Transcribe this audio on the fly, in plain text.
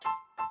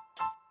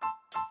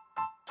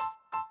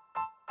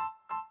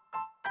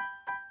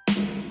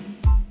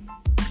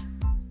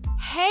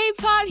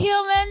Pod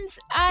humans,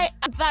 I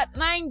am that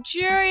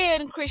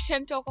Nigerian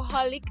Christian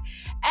talkaholic,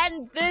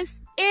 and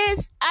this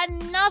is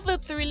another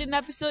thrilling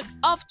episode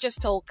of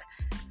Just Talk.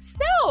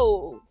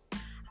 So,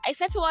 I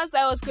said to us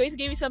that I was going to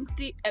give you some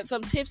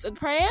tips on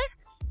prayer,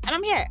 and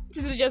I'm here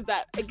to do just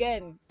that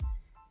again.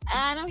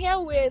 And I'm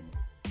here with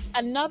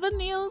another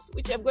news,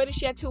 which I'm going to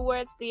share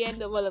towards the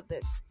end of all of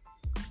this.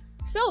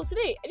 So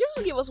today, I just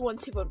want to give us one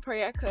tip on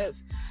prayer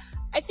because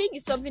I think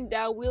it's something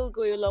that will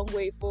go a long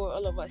way for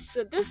all of us.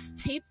 So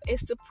this tip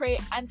is to pray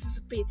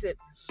anticipated.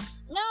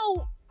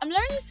 Now, I'm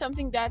learning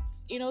something that,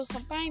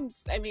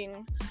 sometimes,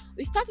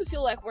 we start to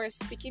feel like we're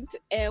speaking to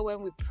air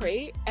when we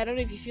pray. I don't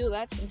know if you feel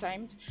that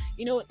sometimes.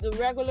 The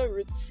regular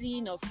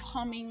routine of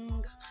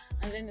coming,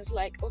 and then it's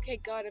like, okay,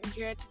 God, I'm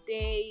here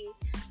today.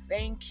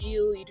 Thank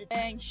you. You do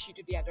thanks, you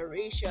do the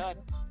adoration.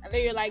 And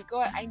then you're like,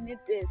 God, I need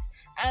this.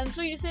 And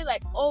so you say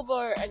like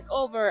over and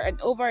over and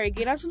over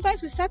again. And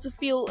sometimes we start to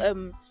feel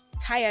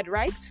tired,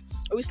 right?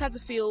 Or we start to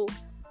feel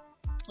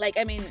like,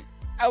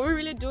 are we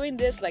really doing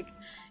this? Like,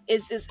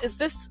 is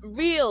this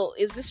real?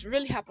 Is this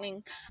really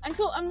happening? And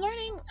so I'm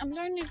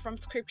learning from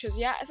scriptures.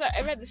 Yeah, so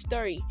I read the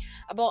story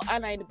about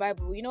Anna in the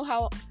Bible. You know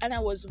how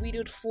Anna was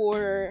widowed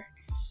for,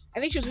 I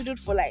think she was widowed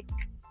for like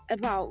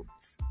about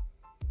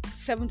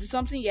 70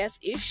 something years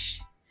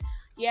ish.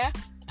 Yeah,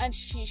 and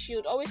she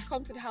would always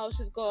come to the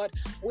house of God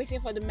waiting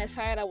for the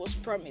Messiah that was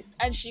promised,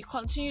 and she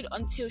continued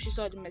until she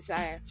saw the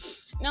Messiah.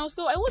 Now,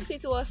 so I want to say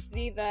to us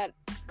today that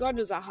God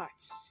knows our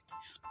hearts.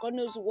 God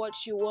knows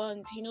what you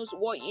want. He knows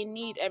what you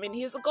need.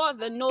 He's a God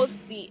that knows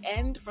the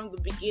end from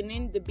the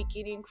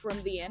beginning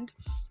from the end.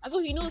 And so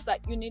he knows that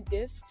you need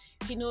this.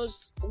 He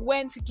knows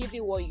when to give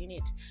you what you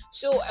need.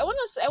 So I want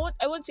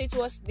to say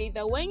to us today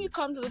that when you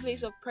come to the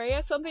place of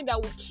prayer, something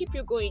that will keep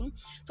you going,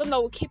 something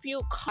that will keep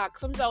you back,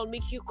 something that will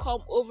make you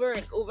come over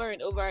and over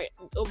and over and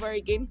over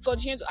again,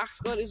 continue to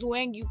ask God, is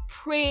when you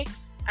pray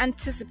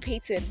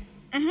anticipating.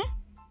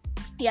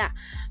 Yeah.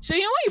 So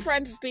when you pray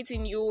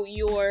anticipating,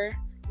 you are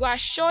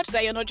assured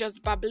that you're not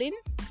just babbling,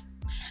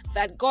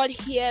 that God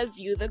hears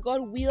you, that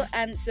God will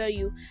answer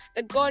you,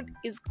 that God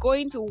is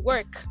going to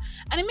work.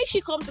 And it makes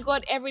you come to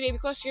God every day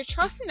because you're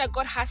trusting that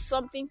God has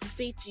something to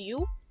say to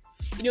you,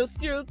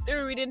 through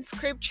reading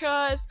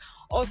scriptures,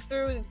 or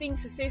through the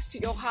things He says to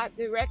your heart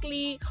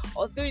directly,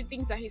 or through the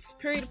things that His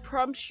Spirit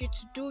prompts you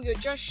to do. You're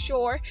just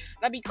sure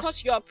that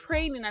because you're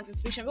praying in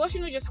anticipation, because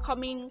you're not just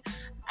coming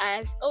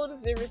as, this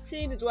is a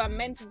routine, this is what I'm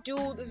meant to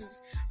do, this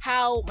is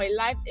how my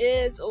life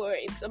is, or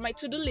it's on my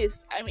to-do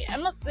list.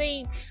 I'm not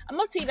saying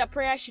that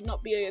prayer should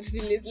not be on your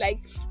to-do list,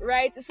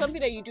 right? It's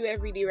something that you do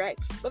every day, right?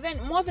 But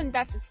then more than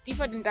that, it's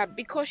deeper than that,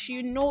 because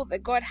you know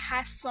that God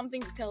has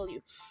something to tell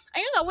you.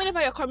 And that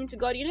whenever you're coming to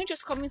God, you're not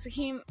just coming to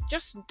Him,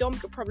 just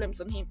dump your problems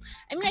on Him.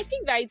 I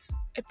think that it's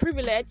a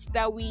privilege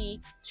that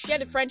we share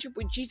the friendship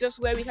with Jesus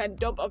where we can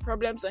dump our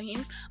problems on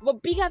Him.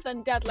 But bigger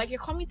than that, you're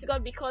coming to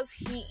God because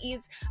He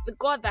is the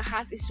God that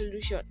has a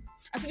solution.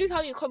 And so this is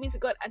how you're coming to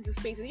God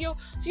anticipated. So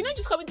you're not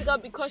just coming to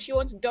God because you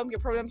want to dump your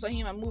problems on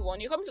Him and move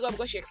on. You're coming to God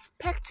because you're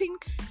expecting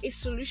a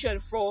solution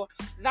for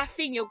that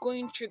thing you're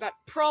going through, that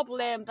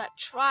problem, that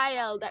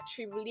trial, that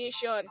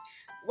tribulation,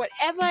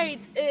 whatever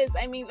it is.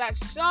 That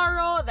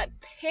sorrow, that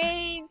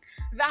pain,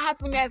 that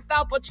happiness, that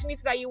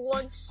opportunity that you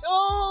want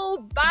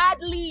so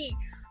badly.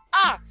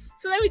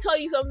 So let me tell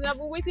you something. I've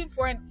been waiting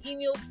for an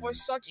email for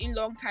such a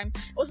long time.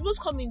 It was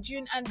supposed to come in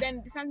June, and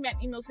then they sent me an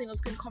email saying it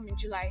was going to come in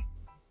July.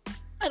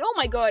 And oh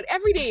my God,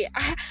 every day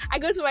I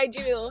go to my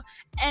Gmail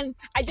and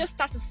I just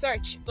start to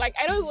search. I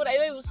don't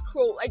even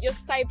scroll. I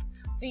just type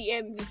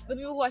the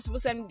people who are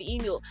supposed to send me the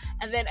email,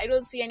 and then I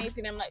don't see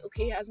anything. I'm like,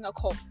 okay, it has not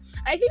come.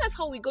 And I think that's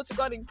how we go to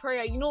God in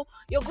prayer.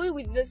 You're going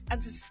with this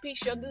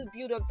anticipation, this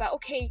build up that,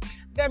 okay,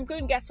 then I'm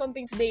going to get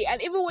something today.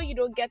 And even when you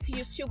don't get to,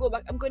 you still go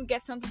back, I'm going to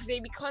get something today,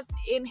 because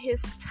in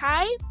His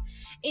time,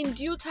 in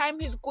due time,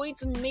 He's going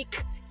to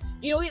make,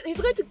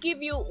 He's going to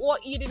give you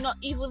what you did not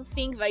even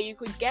think that you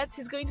could get.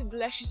 He's going to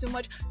bless you so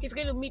much. He's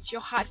going to meet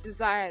your heart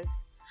desires.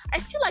 I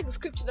still like the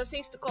scripture that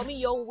says to commit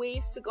your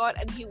ways to God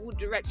and He will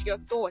direct your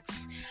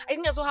thoughts. I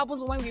think that's what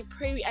happens when we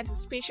pray with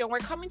anticipation. We're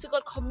coming to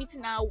God,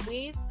 committing our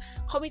ways,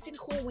 committing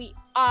who we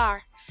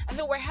are, and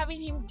then we're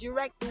having Him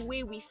direct the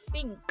way we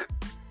think.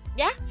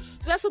 Yeah?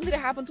 So that's something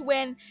that happens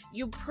when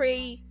you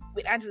pray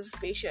with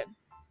anticipation.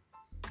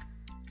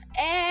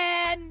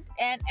 And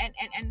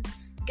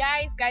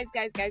guys.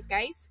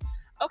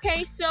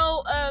 Okay,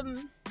 so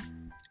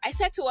I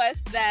said to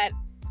us that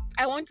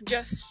I want to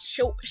just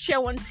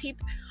share one tip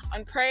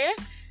on prayer,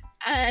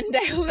 and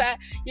I hope that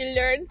you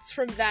learned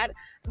from that.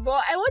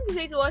 But I want to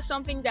say to us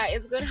something that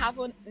is going to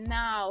happen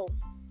now.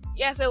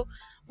 Yeah, so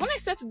when I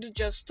started to do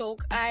Just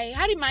Talk, I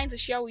had in mind to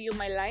share with you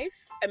my life.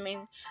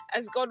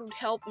 As God would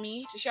help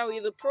me to share with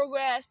you the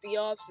progress, the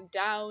ups, the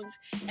downs,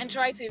 and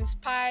try to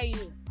inspire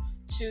you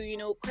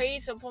to,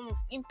 create some form of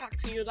impact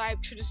to your life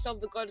through the stuff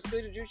that God is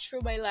going to do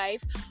through my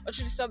life, or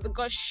through the stuff that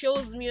God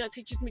shows me or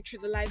teaches me through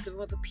the lives of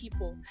other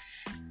people.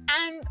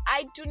 And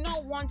I do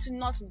not want to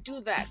not do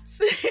that.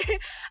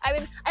 I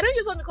don't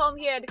just want to come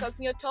here and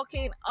continue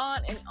talking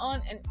on and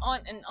on and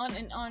on and on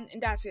and on,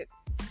 and that's it.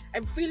 I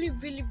really,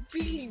 really,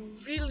 really,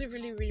 really,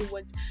 really, really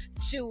want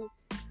to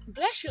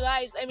bless your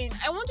lives. I mean,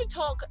 I want to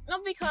talk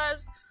not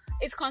because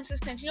it's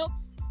consistent.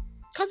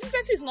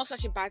 Consistency is not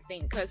such a bad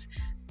thing, because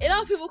a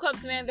lot of people come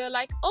to me and they're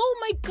like, "Oh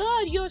my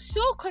God, you're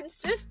so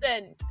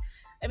consistent."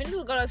 I mean, this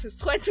has gone on since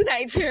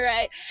 2019,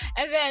 right?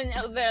 And then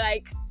they're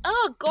like,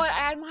 "Oh God,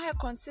 I admire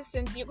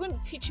consistency. You're going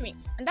to teach me,"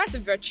 and that's a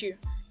virtue.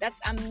 That's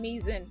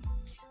amazing.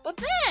 But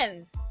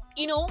then,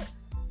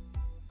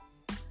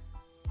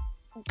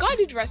 God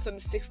did rest on the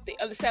 6th day,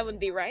 on the 7th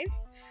day, right?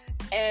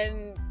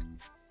 And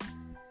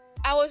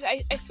I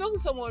spoke to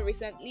someone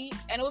recently,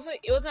 and it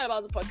wasn't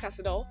about the podcast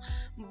at all,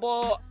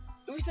 but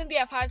recently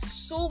I've had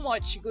so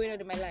much going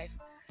on in my life.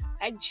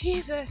 Like,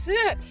 Jesus,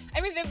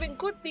 I mean, there have been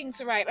good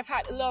things, right? I've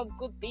had a lot of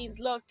good things,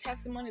 a lot of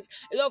testimonies,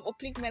 a lot of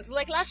upliftments.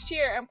 Like last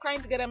year, I'm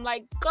crying together. I'm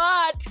like,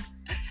 God,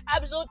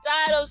 I'm so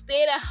tired of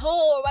staying at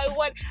home. I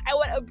want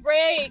a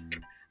break.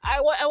 I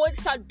want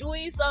to start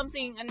doing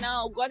something. And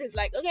now God is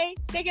like, okay,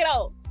 take it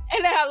out.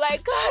 And then I'm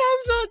like, God,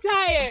 I'm so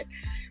tired.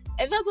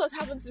 And that's what's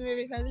happened to me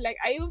recently. Like,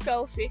 I even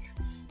fell sick.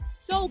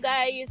 So,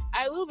 guys,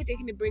 I will be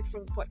taking a break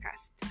from the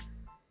podcast.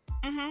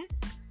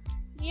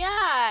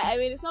 Yeah, I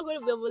mean, it's not going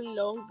to be really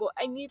long, but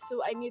I need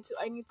to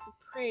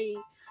pray.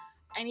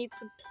 I need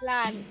to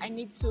plan. I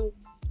need to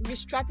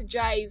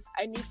re-strategize.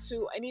 I need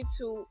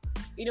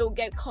to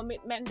get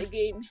commitment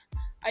again.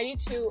 I need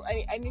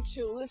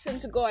to listen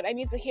to God. I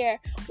need to hear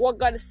what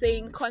God is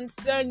saying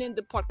concerning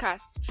the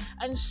podcast.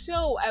 And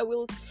so I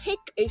will take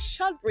a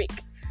short break.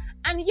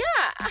 And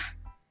yeah,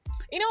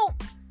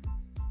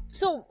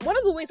 so one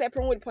of the ways I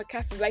promote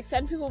podcasts is I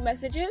send people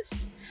messages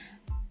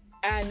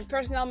and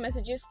personal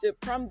messages to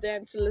prompt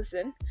them to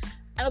listen.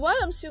 And while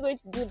I'm still going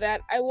to do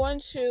that, I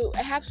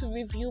have to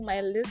review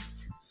my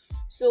list.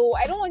 So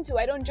I don't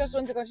just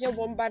want to continue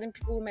bombarding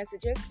people with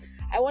messages.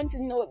 I want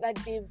to know that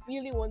they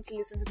really want to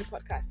listen to the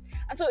podcast.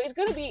 And so it's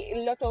going to be a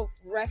lot of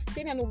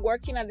resting and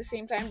working at the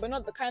same time, but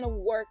not the kind of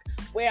work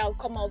where I'll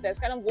come out there. It's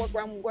kind of work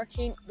where I'm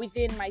working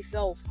within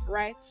myself,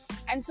 right?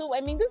 And so,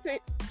 I mean, this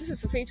is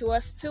to say to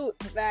us too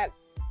that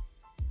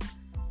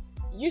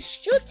you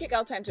should take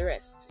out time to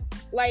rest.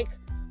 Like,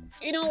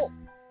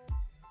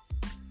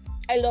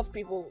 I love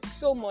people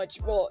so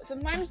much, but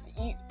sometimes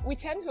we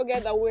tend to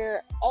forget that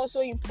we're also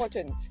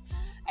important.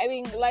 I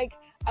mean, like,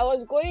 I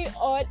was going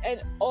on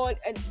and on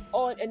and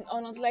on and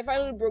on until I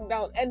finally broke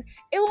down. And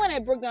even when I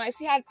broke down, I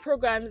still had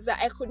programs that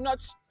I could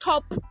not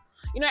stop.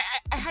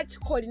 I had to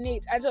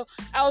coordinate. And so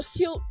I was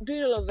still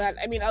doing all of that.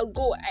 I mean, I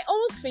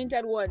almost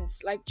fainted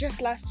once, like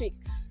just last week.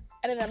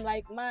 And then I'm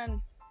like,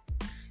 man,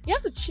 you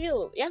have to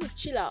chill. You have to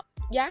chill out.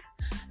 Yeah?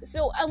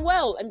 So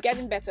I'm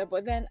getting better,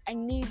 but then I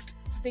need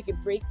to take a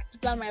break to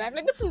plan my life.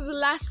 Like, this is the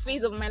last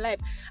phase of my life.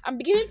 I'm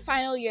beginning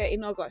final year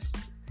in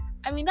August.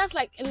 I mean, that's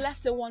like in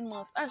less than 1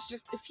 month. That's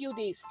just a few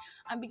days.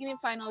 I'm beginning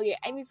final year.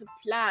 I need to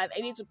plan.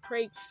 I need to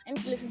pray. I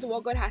need to listen to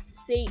what God has to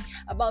say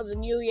about the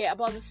new year,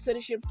 about this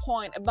finishing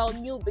point, about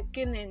new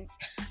beginnings.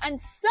 And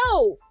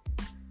so,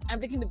 I'm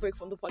taking the break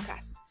from the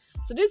podcast.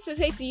 So this is to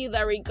say to you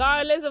that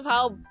regardless of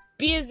how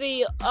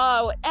busy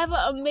or whatever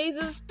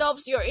amazing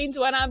stuffs you're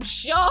into, and I'm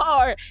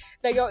sure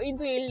that you're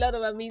into a lot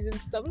of amazing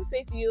stuff, to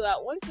say to you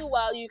that once in a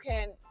while you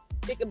can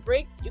take a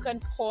break, you can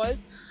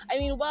pause. I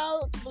mean,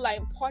 while people are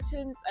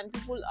important and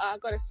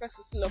God expects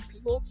us to love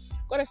people,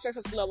 God expects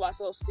us to love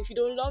ourselves too. If you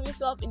don't love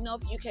yourself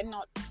enough, you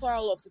cannot pour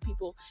out love to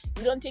people.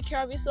 If you don't take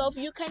care of yourself,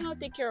 you cannot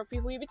take care of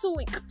people. You'll be too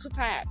weak, too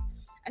tired.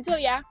 And so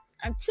yeah,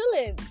 I'm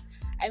chilling.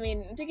 I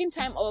mean, I'm taking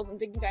time off. I'm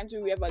taking time to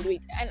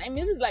reevaluate. And I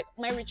mean, this is like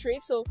my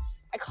retreat. So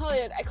I call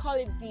it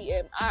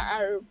the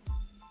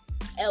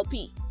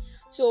RRLP.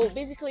 So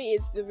basically,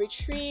 it's the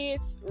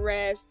retreat,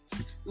 rest,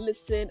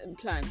 listen, and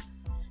plan.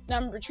 Now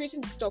I'm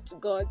retreating to talk to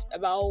God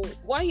about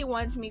what He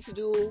wants me to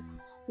do,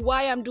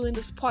 why I'm doing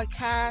this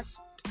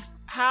podcast,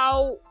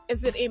 how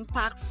is it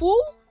impactful?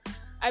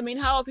 I mean,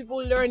 how are people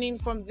learning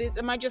from this?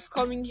 Am I just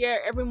coming here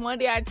every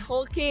Monday and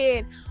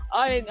talking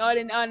on and on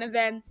and on, and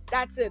then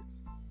that's it?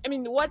 I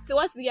mean, what's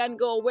the end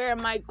goal? Where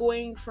am I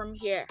going from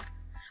here?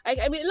 Like,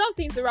 I mean, a lot of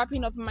things are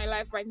wrapping up in my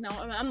life right now.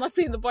 I mean, I'm not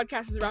saying the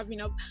podcast is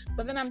wrapping up,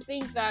 but then I'm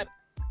saying that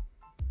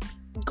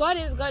God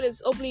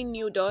is opening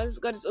new doors.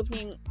 God is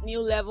opening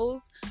new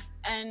levels.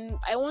 And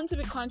I want to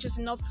be conscious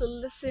enough to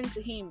listen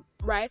to Him,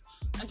 right?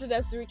 And so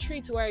there's the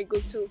retreat where I go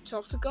to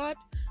talk to God,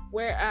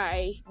 where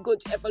I go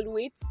to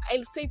evaluate.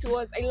 I say to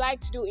us, I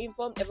like to do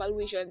informed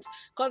evaluations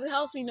because it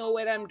helps me know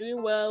whether I'm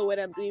doing well,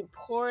 whether I'm doing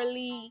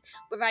poorly,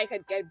 whether I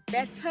can get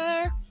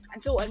better.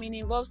 And so, I mean,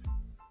 it involves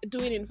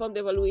doing informed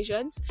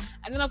evaluations.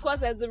 And then, of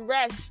course, there's the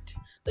rest,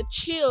 the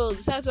chill.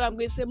 That's where I'm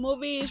going to see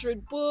movies,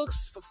 read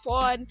books for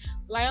fun,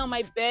 lie on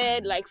my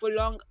bed like for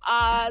long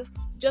hours,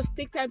 just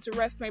take time to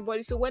rest my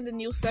body. So when the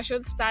new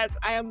session starts,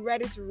 I am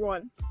ready to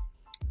run.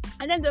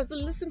 And then there's the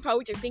listen part,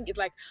 which I think is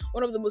like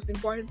one of the most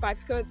important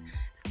parts, because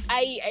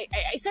I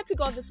said to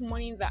God this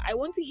morning that I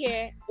want to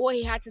hear what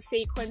He had to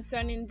say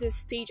concerning this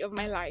stage of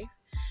my life.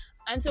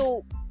 And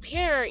so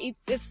here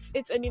it's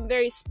I mean,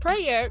 there is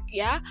prayer,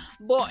 yeah,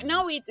 but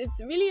now it's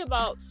really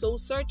about soul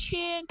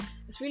searching.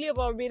 It's really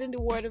about reading the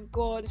Word of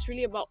God. It's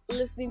really about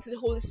listening to the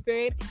Holy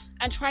Spirit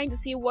and trying to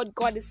see what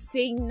God is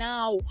saying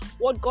now,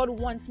 what God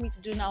wants me to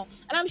do now.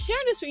 And I'm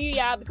sharing this with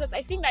you, because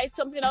I think that it's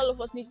something all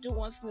of us need to do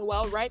once in a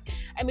while, right?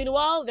 I mean,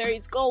 while there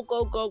is go,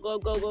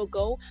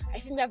 I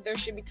think that there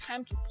should be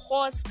time to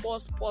pause,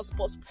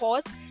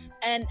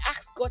 and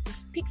ask God to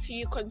speak to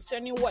you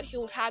concerning what He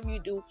would have you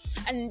do.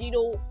 And,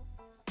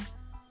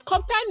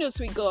 compare notes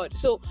with God.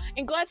 So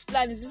in God's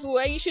plan, is this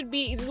where you should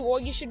be? Is this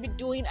what you should be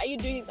doing? Are you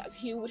doing it as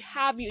He would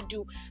have you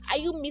do? Are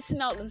you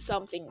missing out on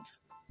something?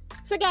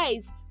 So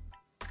guys,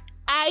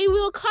 I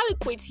will call it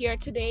quits here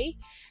today.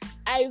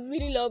 I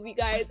really love you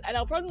guys, and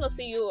I'll probably not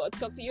see you or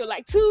talk to you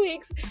like 2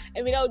 weeks.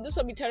 I mean, I'll do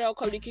some internal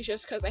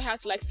communications because I have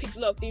to fix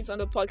a lot of things on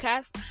the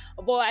podcast.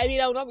 But I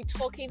mean, I'll not be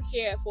talking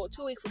here for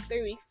 2 weeks or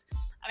 3 weeks.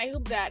 And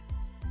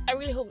I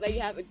really hope that you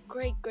have a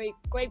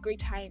great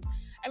time.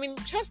 I mean,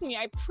 trust me,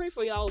 I pray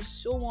for y'all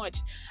so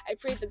much. I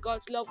pray that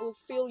God's love will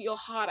fill your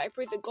heart. I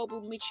pray that God will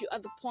meet you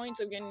at the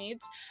point of your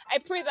needs. I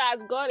pray that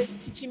as God is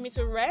teaching me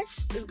to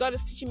rest, as God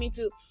is teaching me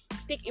to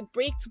take a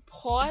break, to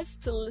pause,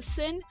 to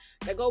listen,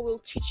 that God will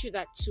teach you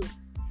that too.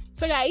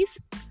 So guys,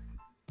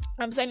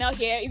 I'm signing out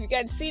here. If you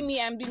can see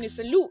me, I'm doing a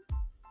salute.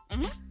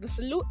 The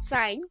salute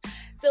sign.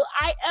 So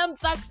I am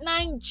that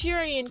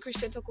Nigerian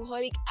Christian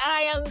Talkaholic, and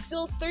I am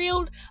so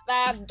thrilled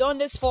that I've done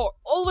this for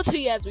over 2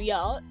 years with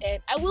y'all,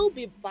 and I will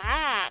be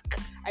back.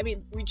 I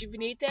mean,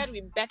 rejuvenated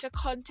with better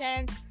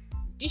content,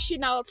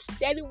 dishing out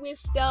steady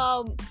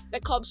wisdom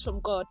that comes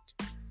from God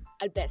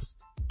at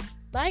best.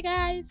 Bye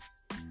guys.